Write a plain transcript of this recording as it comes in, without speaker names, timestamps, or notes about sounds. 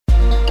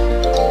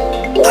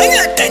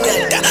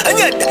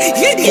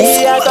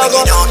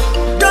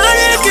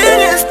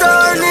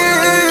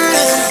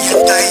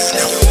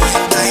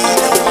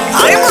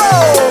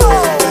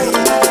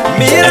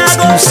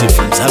Exclusive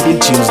from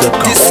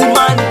ZambianTunes.com.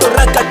 Dismanto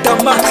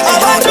rakatama.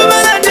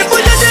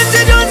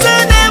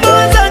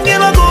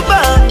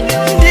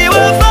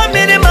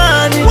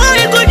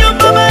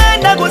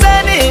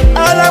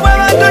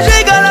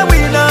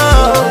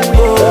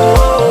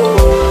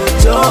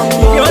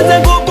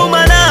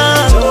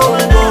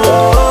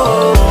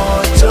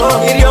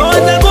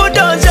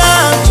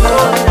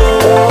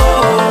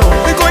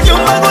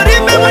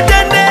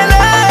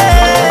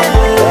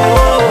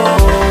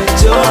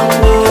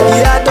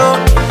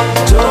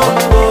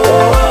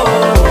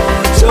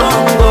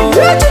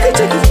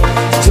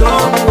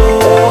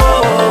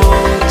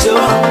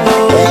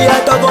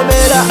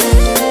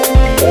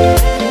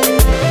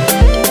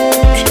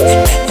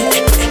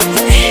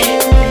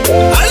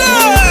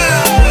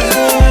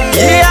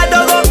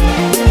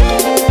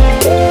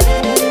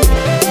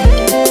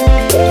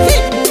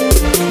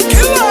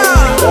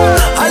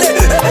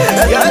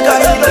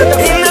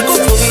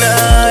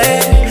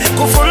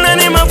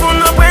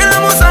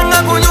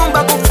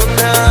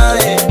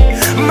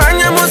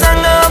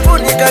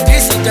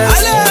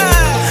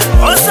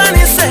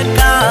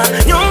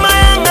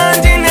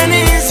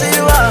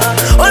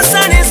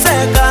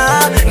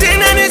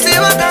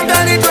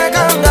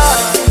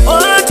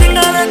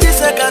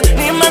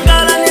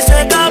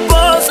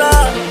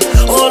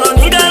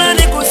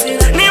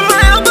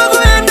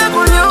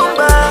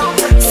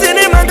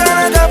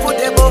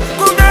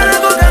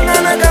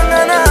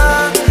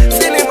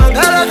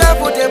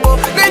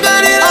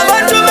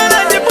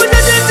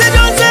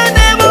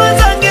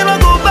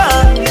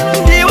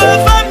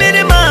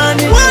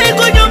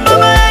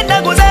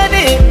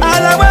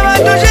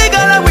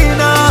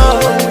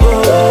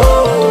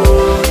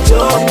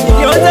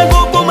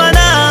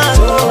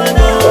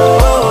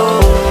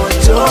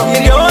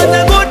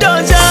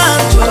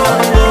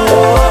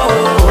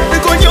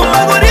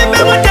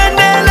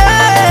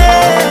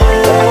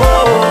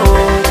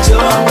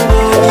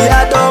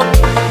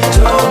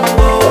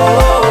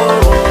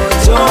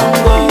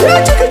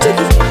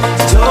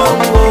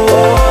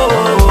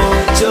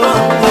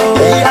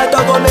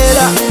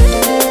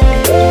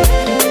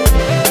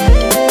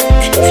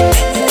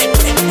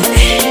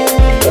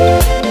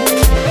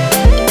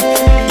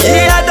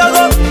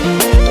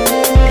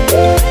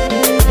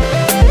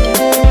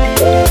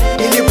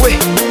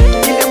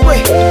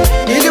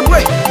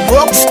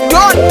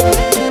 Rockstone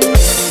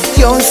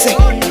Yonse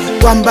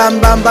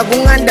Wambambamba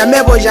kunganda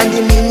mebo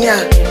jandiminya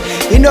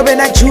Inobe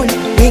na Juli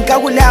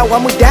Winkagulawa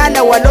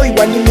mudala waloi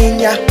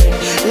waniminya.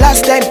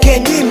 Last time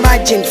can you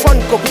imagine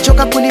phone ko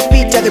kuchoka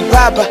kulipita the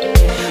baba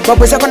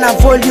Babweza kona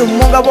volume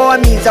munga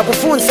wawamiza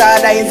kufunza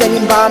ala enza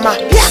nimbama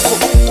Yako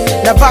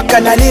Navaka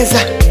naliza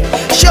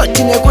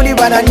Shoti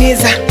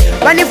nekulibananiza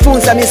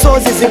Manifunza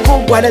misozi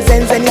zikubwa na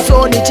zenze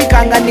nisoni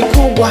chikanga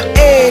nikubwa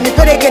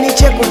nipeleke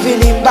nicheku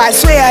vilimba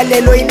Swea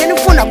lelo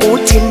inenifuna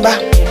kuutimba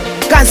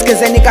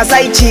Kanskeze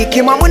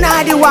nikazaichiki Mwamuna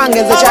hadi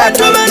wangeze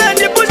chatu Awatumana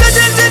nipusha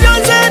jinsi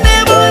jonse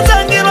nebo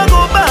Zangilo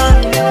kuba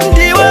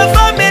Ndiwa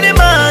family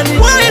man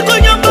Wai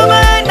kunyumba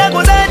maenda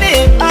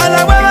kuzani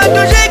Ala wewa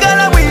tushika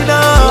la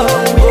wina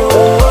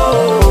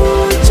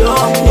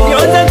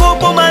Nionze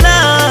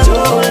kupumana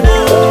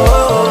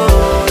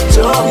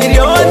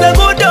Nionze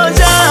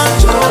kutonza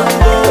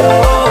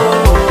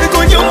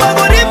Kunyumba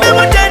kuripe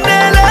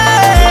mutendele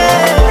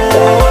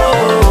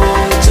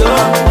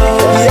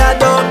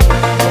Yato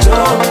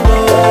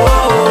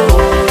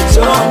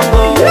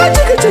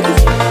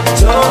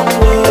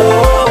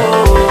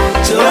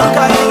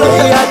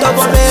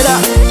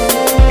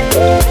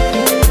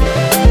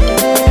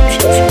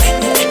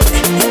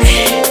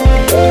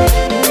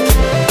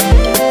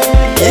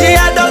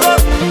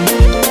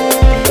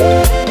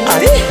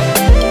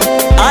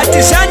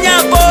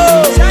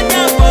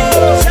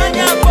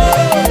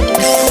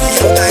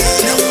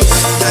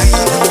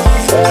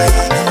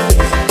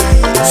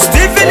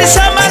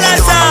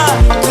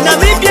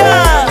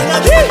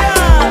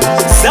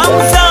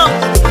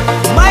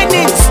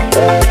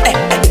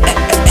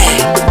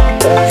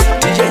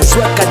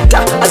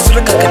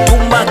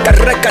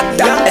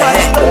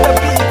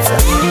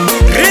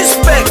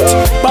Respect,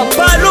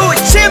 Papalu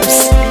chips.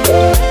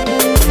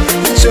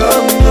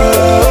 Chongo,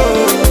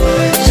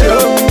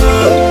 Chongo,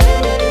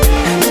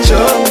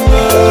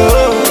 Chongo,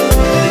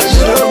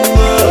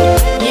 Chongo.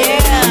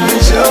 Yeah.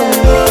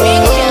 Chongo,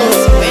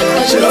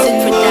 Chongo.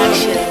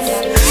 Productions.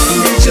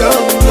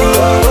 Chongo,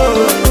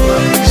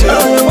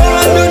 Chongo.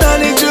 Mwana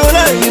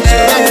nilijua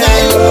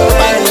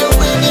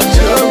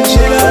Chongo,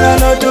 shilala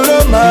no tulo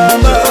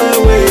mama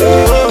we.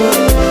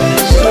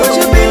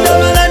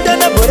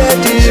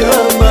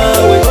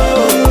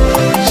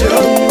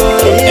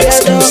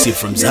 Exclusive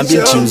from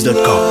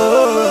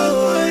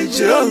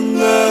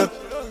ZambianTunes.com.